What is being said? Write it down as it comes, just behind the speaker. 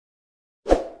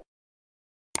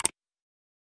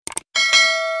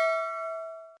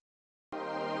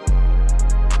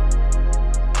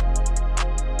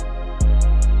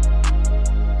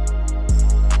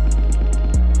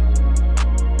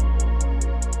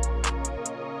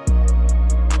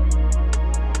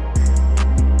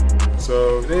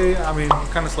So today, I mean,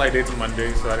 kind of slight day to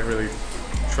Monday, so I didn't really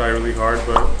try really hard,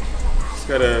 but just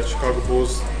got a Chicago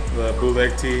Bulls, the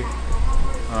bootleg tee.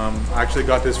 I actually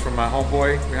got this from my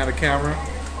homeboy behind the camera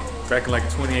back in like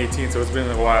 2018, so it's been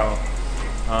a while.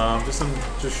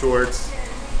 Just shorts,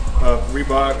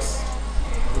 Reeboks,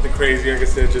 nothing crazy. Like I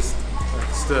said, just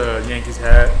a Yankees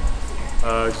hat.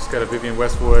 Just got a Vivian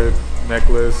Westwood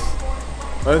necklace.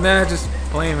 Other than that, just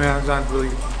playing, man. I'm not really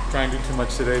trying to do too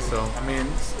much today. So I mean,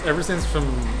 ever since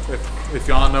if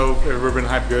y'all know Urban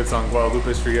Hype Goods on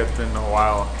Guadalupe Street, it's been a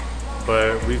while.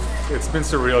 But it's been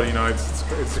surreal, you know.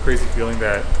 It's a crazy feeling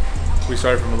that we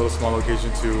started from a little small location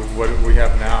to what we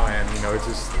have now, and you know, it's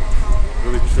just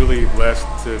really truly blessed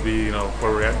to be, you know,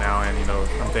 where we're at now, and you know,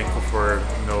 I'm thankful for,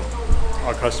 you know,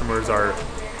 our customers are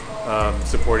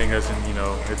supporting us, and you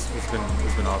know, it's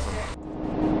been awesome.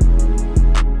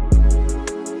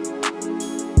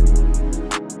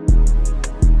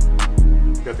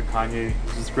 Got the Kanye,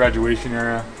 this is graduation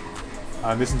era.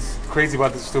 This is crazy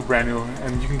about this, is still brand new,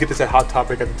 and you can get this at Hot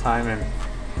Topic at the time, and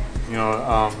you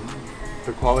know,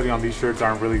 the quality on these shirts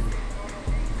aren't really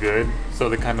good, so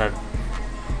they kind of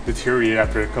deteriorate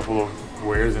after a couple of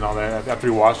wears and all that. After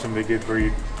you wash them, they get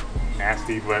very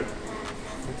nasty, but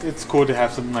it's cool to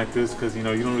have something like this because, you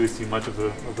know, you don't really see much of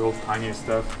the old Kanye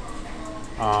stuff.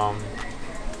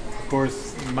 Of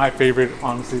course, my favorite,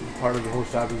 honestly, part of the whole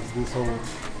shop is this whole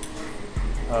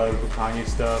the Kanye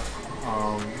stuff.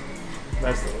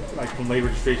 That's like from late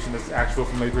registration. That's actual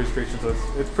from late registration, so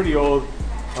it's pretty old.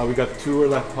 We got the Tour,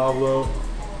 like Pablo.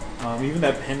 Even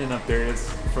that pendant up there is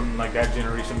from like that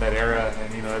generation, that era,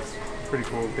 and you know, it's a pretty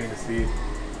cool thing to see. You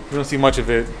don't see much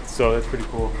of it, so that's pretty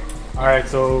cool. All right,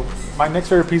 so my next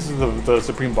favorite piece is the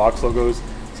Supreme box logos.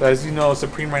 So as you know,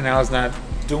 Supreme right now is not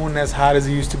doing as hot as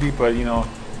it used to be, but you know,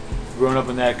 growing up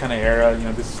in that kind of era, you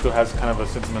know, this still has kind of a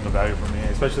sentimental value for me,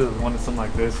 especially the one that's something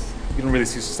like this. You don't really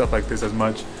see stuff like this as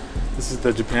much. This is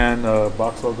the Japan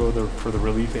box logo for the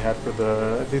relief they had for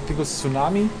I think it was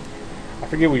Tsunami. I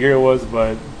forget what year it was,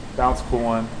 but that was a cool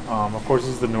one. Of course,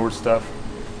 this is the newer stuff.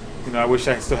 You know, I wish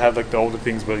I still had like the older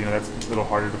things, but you know, that's a little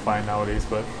harder to find nowadays.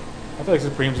 But I feel like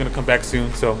Supreme's gonna come back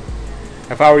soon. So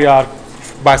if I were y'all,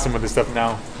 buy some of this stuff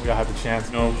now. Y'all have the chance.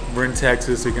 You know, we're in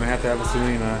Texas, so you're gonna have to have a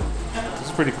soon. This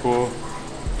is pretty cool.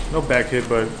 No back hit,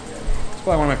 but it's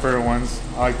probably one of my favorite ones.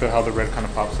 I like how the red kind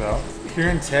of pops out. Here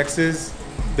in Texas,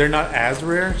 they're not as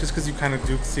rare, just because you kind of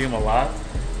do see them a lot.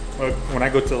 But when I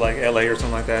go to like LA or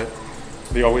something like that,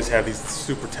 they always have these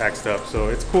super taxed up. So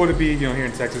it's cool to be, you know, here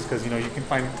in Texas, because you know, you can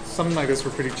find something like this for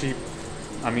pretty cheap.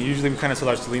 I mean, usually we kind of sell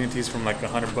our Selena tees from like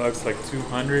 $100, like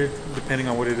 200, depending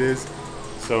on what it is.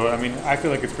 So I mean, I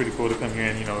feel like it's pretty cool to come here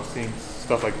and, you know, seeing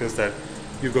stuff like this that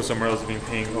you go somewhere else and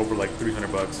paying over like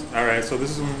 $300. All right, so this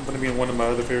is going to be one of my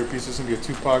other favorite pieces. It's going to be a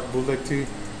Tupac bootleg tee.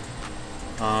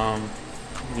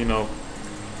 You know,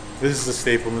 this is a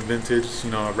staple in vintage. You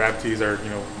know, rap tees are, you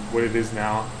know, what it is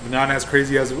now. Not as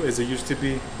crazy as it used to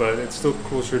be, but it's still a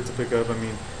cool shirt to pick up. I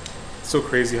mean, it's so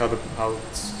crazy how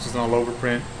it's just an all over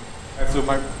print. And so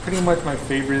pretty much my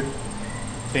favorite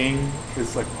thing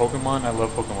is like Pokemon. I love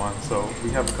Pokemon, so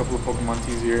we have a couple of Pokemon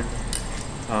tees here.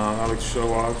 I like to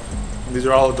show off. And these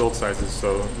are all adult sizes,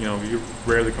 so you know, you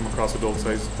rarely come across adult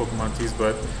size Pokemon tees.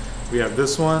 But we have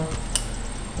this one,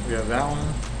 we have that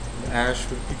one, the Ash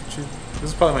with Pikachu. This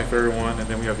is probably my favorite one, and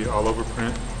then we have the all over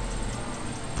print.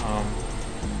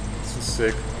 This is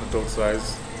sick, adult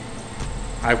size.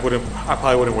 I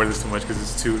probably wouldn't wear this too much because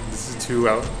this is too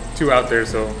out there.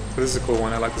 So, but this is a cool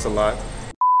one. I like this a lot.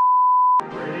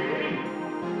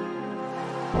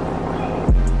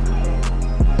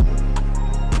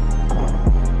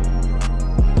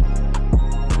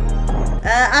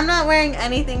 I'm not wearing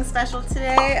anything special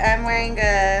today. I'm wearing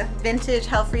a vintage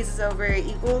Hell Freezes Over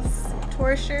Eagles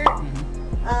tour shirt.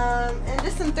 And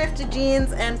just some thrifted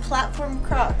jeans and platform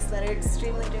Crocs that are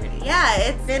extremely dirty. Yeah,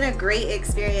 it's been a great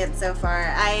experience so far.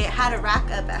 I had a rack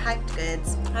up at Hyped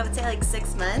Goods, I would say like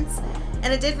 6 months,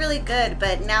 and it did really good,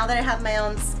 but now that I have my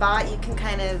own spot, you can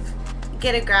kind of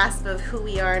get a grasp of who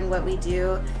we are and what we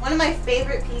do. One of my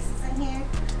favorite pieces in here,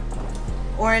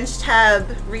 orange tab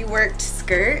reworked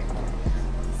skirt.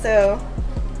 So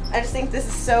I just think this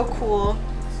is so cool.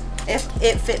 If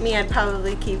it fit me, I'd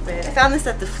probably keep it. I found this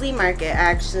at the flea market,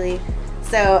 actually.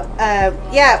 So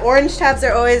yeah, orange tabs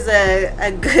are always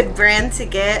a good brand to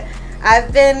get.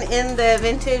 I've been in the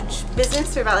vintage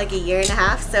business for about like 1.5 years,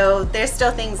 so there's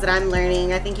still things that I'm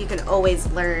learning. I think you can always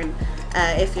learn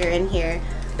if you're in here.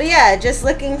 But yeah, just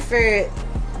looking for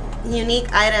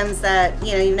unique items that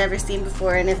you've never seen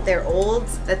before, and if they're old,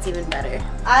 that's even better.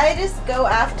 I just go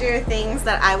after things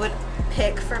that I would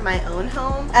pick for my own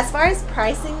home. As far as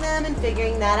pricing them and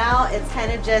figuring that out, it's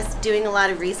kind of just doing a lot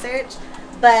of research,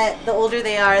 but the older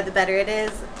they are, the better it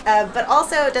is. But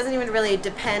also, it doesn't even really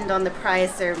depend on the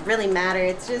price or really matter.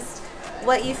 It's just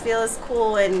what you feel is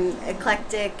cool and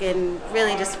eclectic and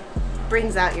really just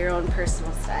brings out your own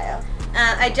personal style.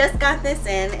 I just got this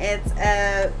in. It's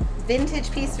a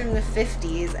vintage piece from the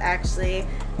 50s, actually.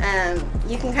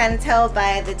 You can kind of tell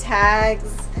by the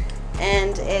tags,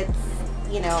 and it's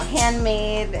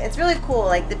handmade. It's really cool.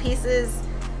 Like, the pieces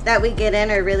that we get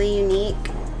in are really unique.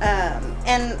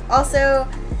 And also,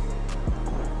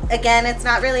 again, it's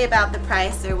not really about the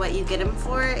price or what you get them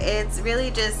for. It's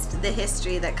really just the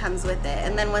history that comes with it.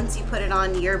 And then once you put it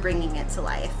on, you're bringing it to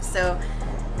life. So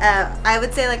I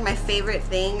would say, like, my favorite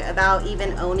thing about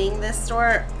even owning this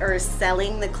store or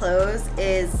selling the clothes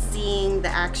is seeing the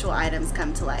actual items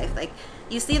come to life. Like,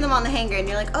 you see them on the hanger and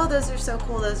you're like, oh, those are so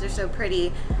cool, those are so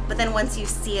pretty. But then once you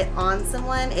see it on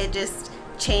someone, it just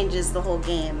changes the whole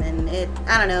game, and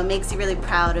I don't know, makes you really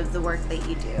proud of the work that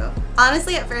you do.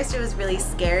 Honestly, at first it was really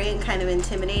scary and kind of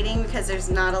intimidating because there's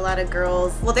not a lot of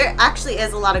girls. Well, there actually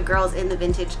is a lot of girls in the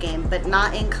vintage game, but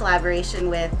not in collaboration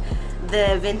with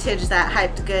the vintage that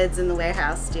Hyped Goods and the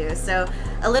Warehouse do. So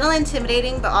a little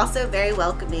intimidating, but also very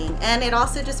welcoming. And it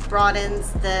also just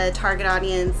broadens the target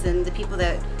audience and the people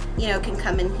that can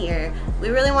come in here. We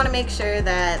really want to make sure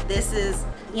that this is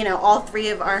all three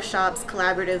of our shops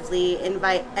collaboratively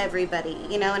invite everybody,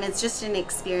 and it's just an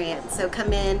experience. So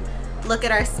come in, look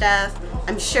at our stuff.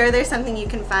 I'm sure there's something you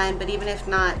can find, but even if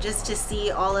not, just to see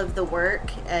all of the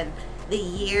work and the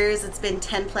years. It's been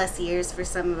 10+ years for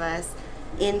some of us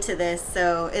into this,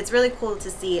 so it's really cool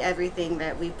to see everything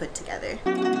that we put together.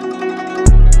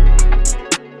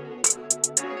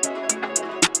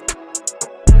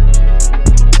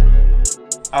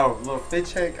 Oh, little fit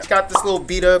check. Got this little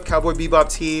beat up Cowboy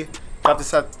Bebop tee. Got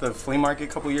this at the flea market a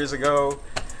couple years ago.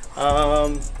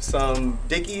 Some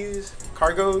Dickies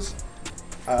cargos,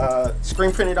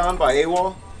 screen printed on by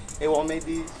AWOL. AWOL made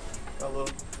these. A little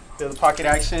bit of the pocket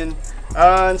action.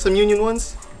 And some Union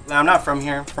ones. Now, I'm not from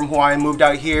here, from Hawaii. Moved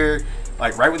out here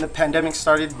like right when the pandemic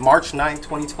started, March 9th,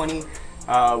 2020,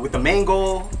 with the main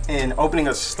goal in opening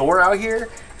a store out here.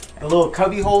 A little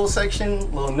cubby hole section,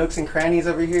 little nooks and crannies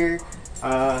over here.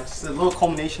 Just a little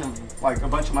culmination of like a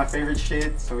bunch of my favorite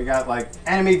shit. So we got like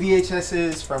anime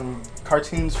VHSs from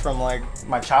cartoons from like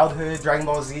my childhood, Dragon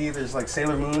Ball Z. There's like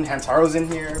Sailor Moon, Hamtaro's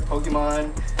in here,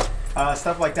 Pokemon,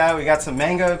 stuff like that. We got some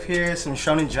manga up here, some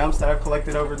Shonen Jumps that I've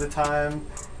collected over the time.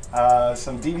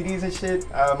 Some DVDs and shit,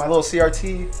 my little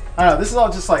CRT. I don't know, this is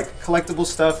all just like collectible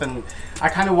stuff, and I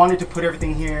kind of wanted to put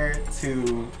everything here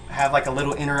to have like a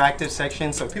little interactive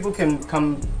section so people can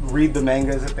come read the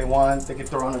mangas if they want. They can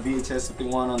throw on a VHS if they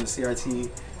want on the CRT.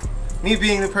 Me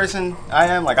being the person I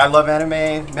am, like I love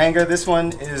anime, manga. This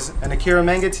one is an Akira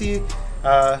manga tee.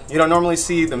 You don't normally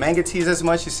see the manga tees as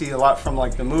much. You see a lot from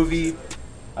like the movie.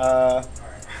 But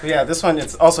yeah, this one,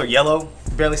 it's also yellow.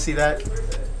 You barely see that.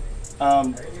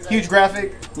 Huge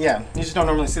graphic. Yeah, you just don't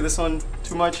normally see this one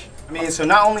too much. I mean, so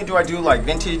not only do I do like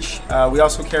vintage, we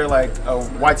also carry like a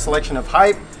wide selection of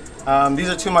hype. These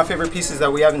are two of my favorite pieces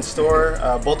that we have in store,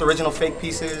 both original fake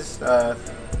pieces,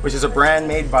 which is a brand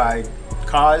made by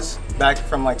Cause back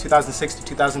from like 2006 to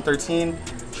 2013.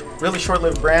 Really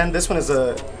short-lived brand. This one is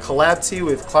a collab tee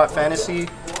with Clout Fantasy,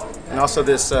 and also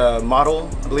this model,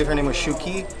 I believe her name was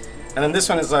Shuki. And then this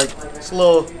one is like this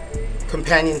little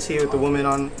companion tee with the woman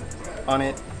on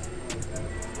it.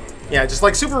 Yeah, just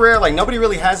like super rare. Like nobody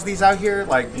really has these out here.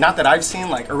 Like not that I've seen.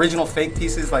 Like original fake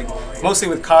pieces. Like mostly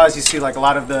with Cause, you see like a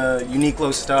lot of the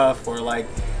Uniqlo stuff or like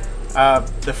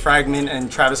the Fragment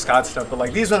and Travis Scott stuff. But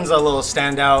like these ones are a little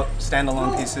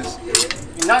standalone pieces.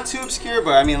 Not too obscure,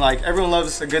 but I mean like everyone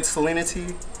loves a good Selena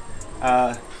tee.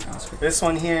 This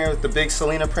one here with the big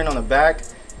Selena print on the back.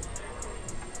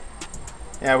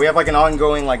 Yeah, we have like an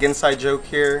ongoing like inside joke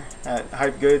here at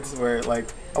Hype Goods where like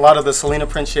a lot of the Selena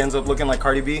print she ends up looking like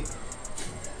Cardi B.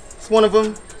 It's one of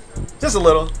them, just a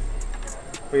little.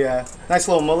 But yeah, nice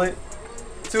little mullet.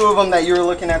 Two of them that you were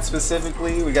looking at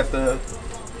specifically. We got the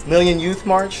Million Youth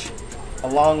March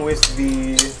along with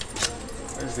the,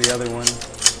 where's the other one?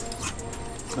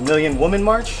 The Million Woman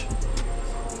March.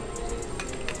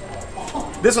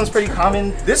 This one's pretty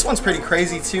common. This one's pretty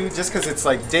crazy too, just because it's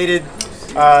like dated.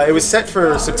 It was set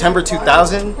for September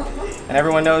 2000, and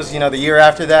everyone knows, you know, the year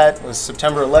after that was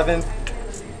September 11th.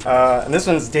 And this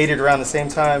one's dated around the same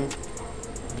time,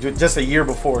 just a year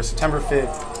before, September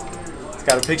 5th. It's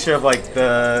got a picture of like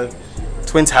the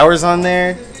Twin Towers on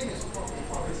there.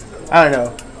 I don't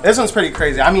know. This one's pretty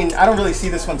crazy. I mean, I don't really see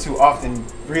this one too often.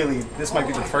 Really, this might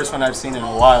be the first one I've seen in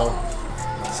a while.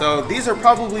 So these are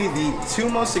probably the 2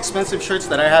 most expensive shirts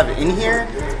that I have in here.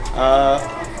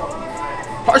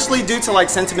 Partially due to like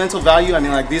sentimental value. I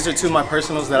mean, like these are 2 of my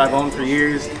personals that I've owned for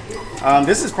years.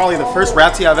 This is probably the first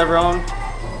rap tee I've ever owned.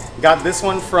 Got this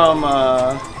one from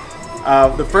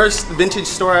the first vintage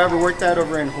store I ever worked at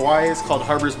over in Hawaii. It's called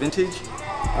Harbor's Vintage.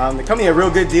 They cut me a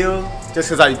real good deal just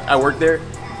because I worked there.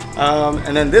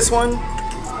 And then this one,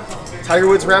 Tiger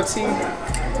Woods rap tee.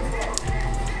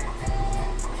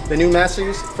 The new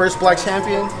Masters, first black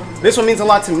champion. This one means a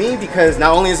lot to me because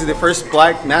not only is he the first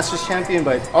black Masters champion,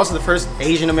 but also the first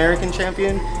Asian American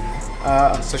champion.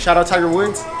 So shout out Tiger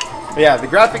Woods. But yeah, the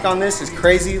graphic on this is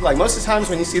crazy. Like most of the times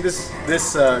when you see this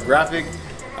graphic,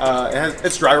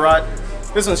 it's dry rot.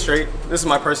 This one's straight. This is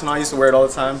my personal. I used to wear it all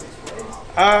the time.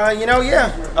 You know,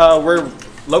 yeah, we're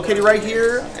located right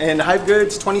here in Hype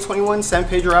Goods, 2021 San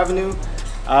Pedro Avenue.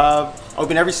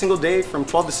 Open every single day from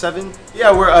 12 to 7.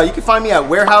 Yeah, you can find me at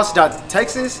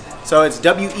warehouse.texas. So it's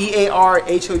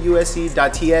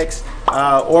WEARHOUSE.TX.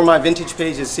 Or my vintage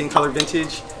page is Seeing Color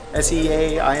Vintage.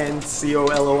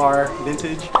 SEAINCOLOR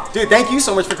Vintage. Dude, thank you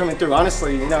so much for coming through.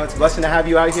 Honestly, you know, it's a blessing to have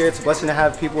you out here. It's a blessing to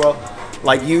have people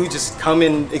like you just come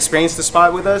and experience the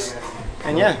spot with us.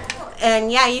 And yeah. And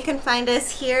yeah, you can find us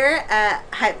here at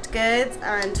Hyped Goods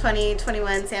on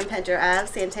 2021 San Pedro Ave,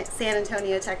 San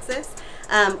Antonio, Texas.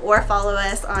 Or follow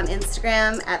us on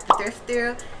Instagram at the Thrift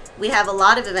Thru. We have a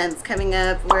lot of events coming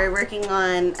up. We're working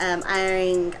on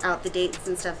ironing out the dates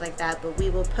and stuff like that, but we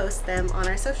will post them on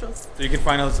our socials. So you can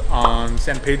find us on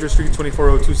San Pedro Street,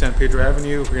 2402 San Pedro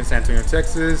Avenue. We're in San Antonio,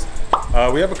 Texas.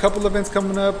 We have a couple events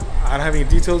coming up. I don't have any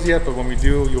details yet, but when we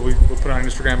do, we'll put it on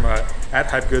Instagram at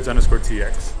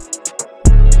hypegoods_TX.